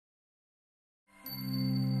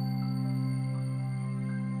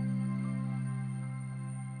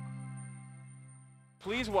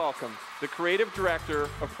Please welcome the creative director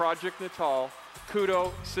of Project Natal,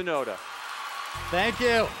 Kudo Sonoda. Thank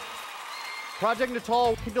you. Project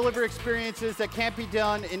Natal can deliver experiences that can't be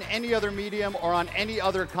done in any other medium or on any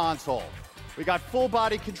other console. We got full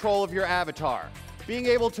body control of your avatar, being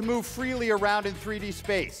able to move freely around in 3D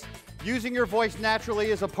space, using your voice naturally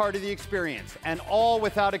is a part of the experience, and all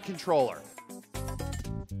without a controller.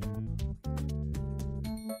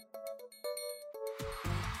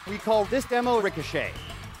 We call this demo Ricochet.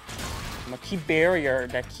 A key barrier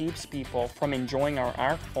that keeps people from enjoying our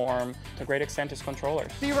art form to a great extent is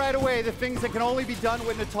controllers. See right away the things that can only be done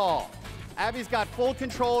with Natal. Abby's got full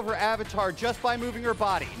control of her avatar just by moving her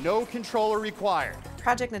body. No controller required.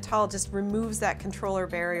 Project Natal just removes that controller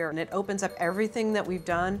barrier, and it opens up everything that we've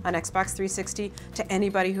done on Xbox 360 to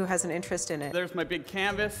anybody who has an interest in it. There's my big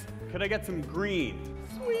canvas. Could I get some green?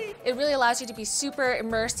 Sweet. It really allows you to be super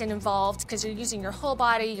immersed and involved because you're using your whole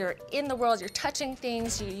body, you're in the world, you're touching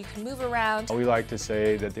things, you can move around. We like to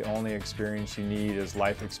say that the only experience you need is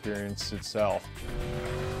life experience itself.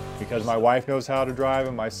 Because my wife knows how to drive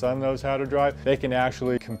and my son knows how to drive, they can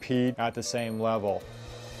actually compete at the same level.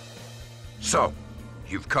 So,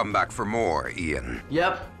 you've come back for more, Ian.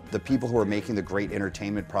 Yep. The people who are making the great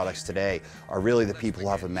entertainment products today are really the people who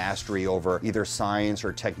have a mastery over either science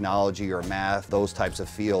or technology or math, those types of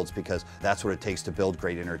fields, because that's what it takes to build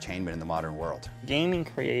great entertainment in the modern world. Gaming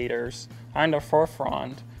creators are in the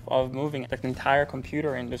forefront of moving the entire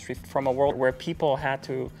computer industry from a world where people had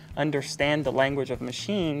to understand the language of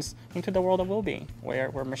machines into the world that will be,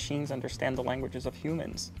 where machines understand the languages of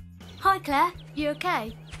humans. Hi Claire, you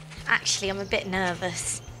okay? Actually, I'm a bit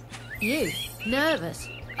nervous. You? Nervous?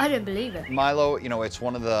 I don't believe it. Milo, it's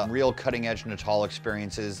one of the real cutting-edge Natal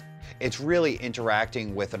experiences. It's really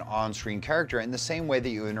interacting with an on-screen character in the same way that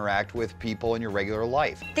you interact with people in your regular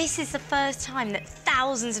life. This is the first time that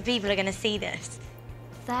thousands of people are going to see this.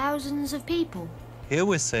 Thousands of people? Here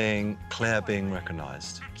we're seeing Claire being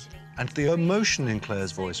recognised, and the emotion in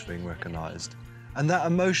Claire's voice being recognised, and that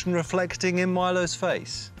emotion reflecting in Milo's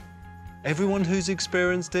face. Everyone who's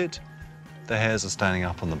experienced it, their hairs are standing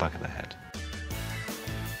up on the back of their head.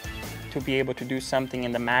 To be able to do something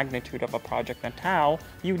in the magnitude of a Project Natal,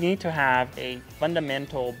 you need to have a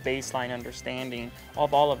fundamental baseline understanding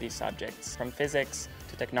of all of these subjects, from physics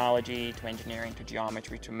to technology to engineering to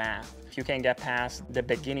geometry to math. If you can get past the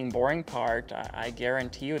beginning boring part, I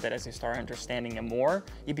guarantee you that as you start understanding it more,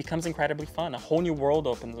 it becomes incredibly fun. A whole new world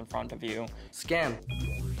opens in front of you. Scan.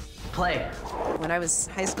 Play. When I was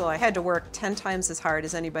in high school, I had to work 10 times as hard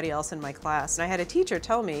as anybody else in my class. And I had a teacher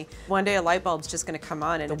tell me, one day a light bulb's just going to come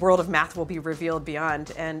on and the world of math will be revealed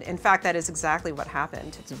beyond. And in fact, that is exactly what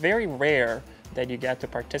happened. It's very rare that you get to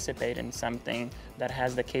participate in something that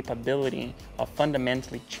has the capability of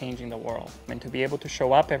fundamentally changing the world. And to be able to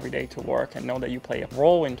show up every day to work and know that you play a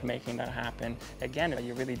role into making that happen, again,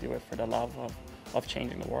 you really do it for the love of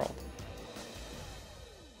changing the world.